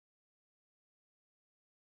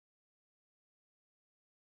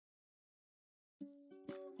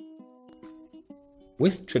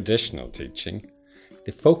With traditional teaching,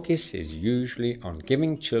 the focus is usually on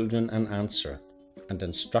giving children an answer and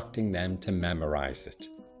instructing them to memorize it.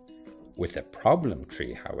 With a problem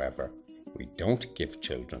tree, however, we don't give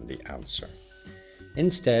children the answer.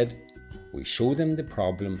 Instead, we show them the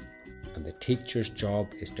problem, and the teacher's job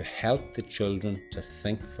is to help the children to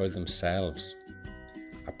think for themselves.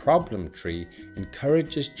 A problem tree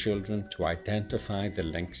encourages children to identify the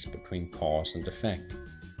links between cause and effect.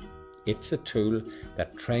 It's a tool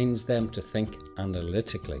that trains them to think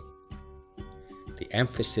analytically. The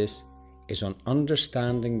emphasis is on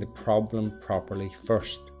understanding the problem properly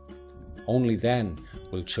first. Only then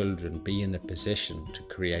will children be in a position to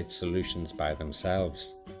create solutions by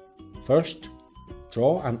themselves. First,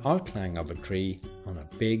 draw an outline of a tree on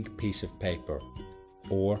a big piece of paper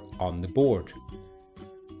or on the board.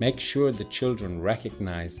 Make sure the children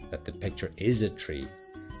recognize that the picture is a tree.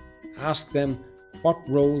 Ask them what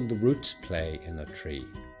role the roots play in a tree.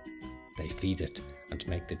 They feed it and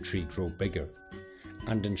make the tree grow bigger,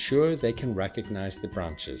 and ensure they can recognize the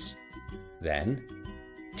branches. Then,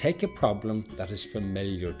 take a problem that is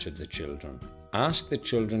familiar to the children. Ask the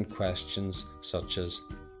children questions such as,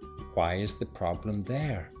 why is the problem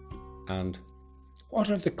there? And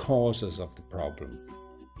what are the causes of the problem?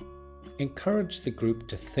 Encourage the group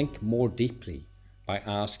to think more deeply by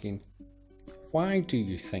asking, why do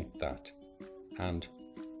you think that? And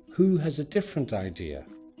who has a different idea?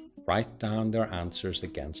 Write down their answers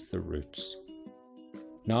against the roots.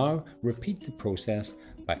 Now repeat the process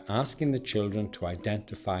by asking the children to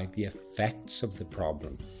identify the effects of the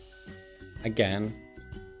problem. Again,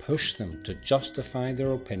 push them to justify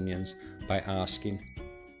their opinions by asking,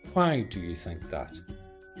 why do you think that?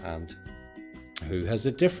 And who has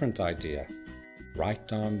a different idea? Write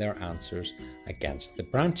down their answers against the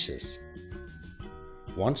branches.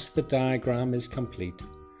 Once the diagram is complete,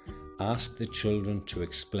 ask the children to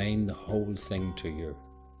explain the whole thing to you.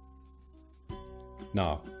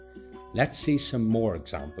 Now, let's see some more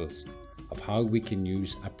examples of how we can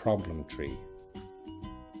use a problem tree.